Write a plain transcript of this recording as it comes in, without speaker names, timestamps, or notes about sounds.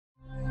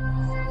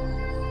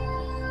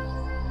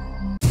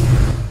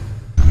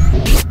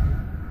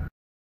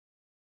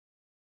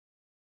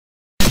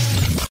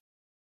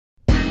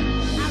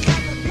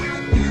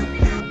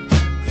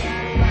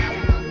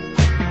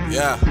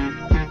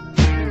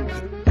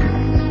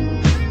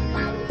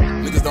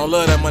don't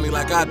love that money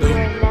like I do.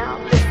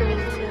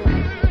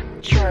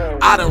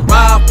 I done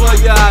ride for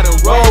you, I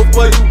done roll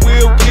for you,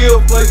 will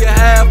kill for you.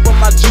 Half of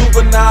my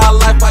juvenile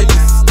life I used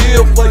to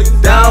steal for you.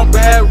 Down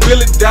bad,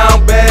 really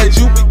down bad,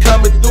 you be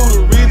coming through.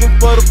 The reason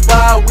for the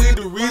fire, we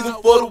the reason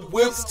for the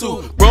whips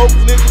too. Broke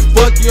niggas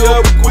fuck you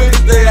up quick,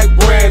 they act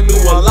brand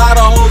new. A lot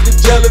of hoes get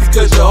jealous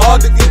cause you're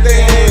hard to get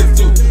their hands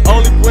to.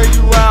 Only bring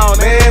you round,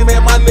 and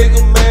man, my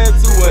nigga man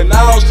too. And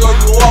I don't show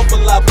you off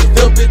a lot, but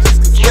them bitches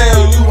can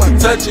smell you. I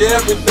touch you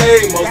every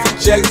day, most of the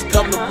checks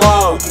come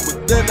tomorrow. You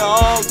within the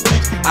arms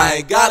reach, I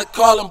ain't gotta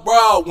call him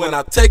bro. When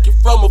I take it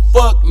from a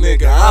fuck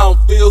nigga, I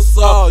don't feel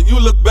sorry. You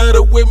look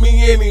better with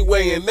me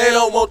anyway, and they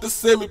don't want to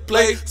see me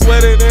play.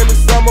 Sweating in the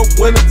summer,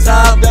 winter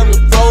time, them the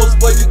froze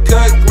for you.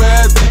 Cut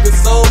grass, even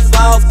soul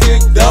sounds,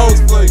 kick those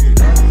for you.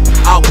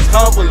 I was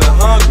humble and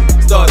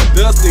hungry, started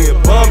dusty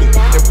and bummy.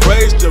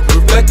 Embraced you,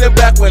 reflecting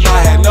back when I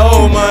had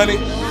no money.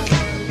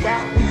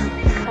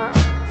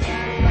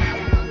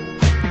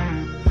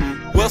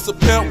 What's a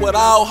pimp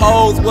without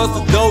hoes? What's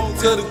the dope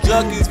to the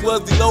junkies?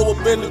 What's Deelo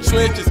up in the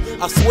trenches?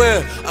 I swear,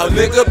 a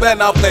nigga better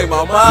not play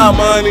by my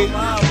money.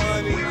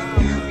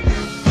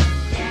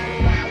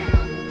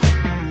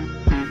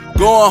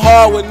 Going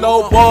hard with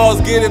no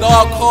balls, get it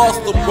all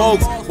cost the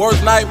brokes.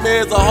 Worst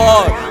nightmares are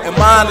hard, and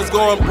mine is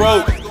going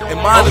broke. And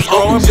mine is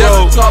going broke.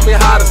 Jesse taught me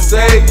how to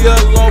say ya,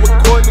 along with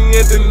Courtney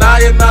and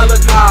Denia. Now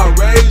look how I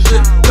raised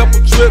ya. Couple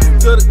trips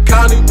to the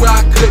county where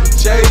I couldn't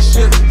chase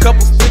ya.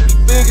 Couple sticky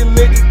finger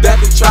niggas that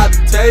they tried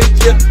to take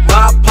ya.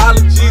 My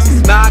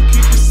apologies, now I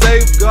keep you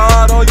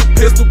safeguard on your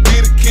pistol,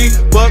 be the key.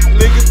 Fuck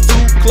nigga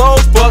too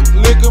close, fuck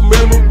nigga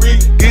memory.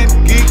 Get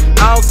geek,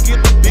 I don't skip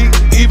the beat,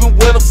 even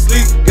when I'm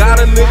asleep. Got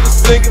a nigga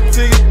singing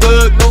to your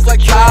thug notes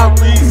like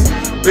Kyrie's.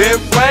 Ben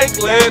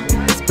Franklin,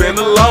 it's been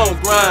a long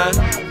grind.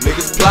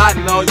 Niggas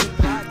plotting on you,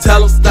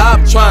 tell them stop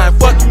trying.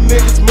 Fuck you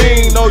niggas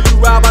mean, know you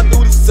rob, I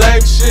do the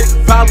same shit.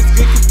 Problems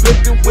get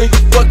conflicted when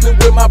you fucking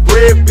with my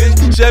bread, bitch.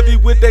 Chevy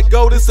with that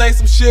gold, this ain't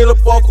some shit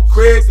up off of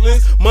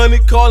Craigslist. Money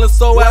calling,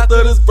 so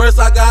after this verse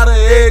I gotta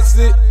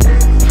exit.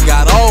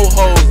 Got old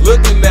hoes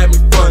looking at me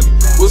funny.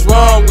 What's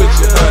wrong with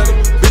you, honey?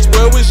 Bitch,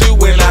 where was you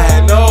when I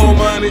had no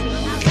money?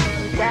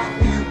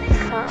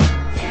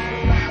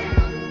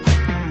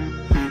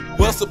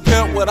 What's a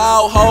pimp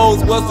without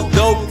hoes? What's the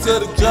dope to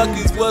the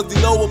junkies? What's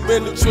Deelo up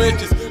in the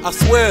trenches? I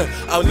swear,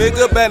 a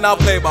nigga better not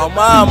play by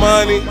my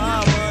money.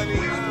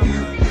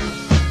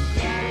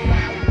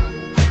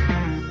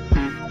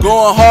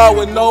 Going hard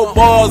with no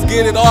balls,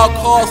 get it all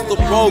cost the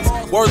brokes.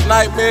 Worst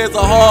nightmares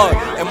are hard,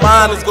 and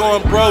mine is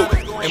going broke.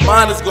 And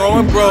mine is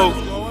going broke.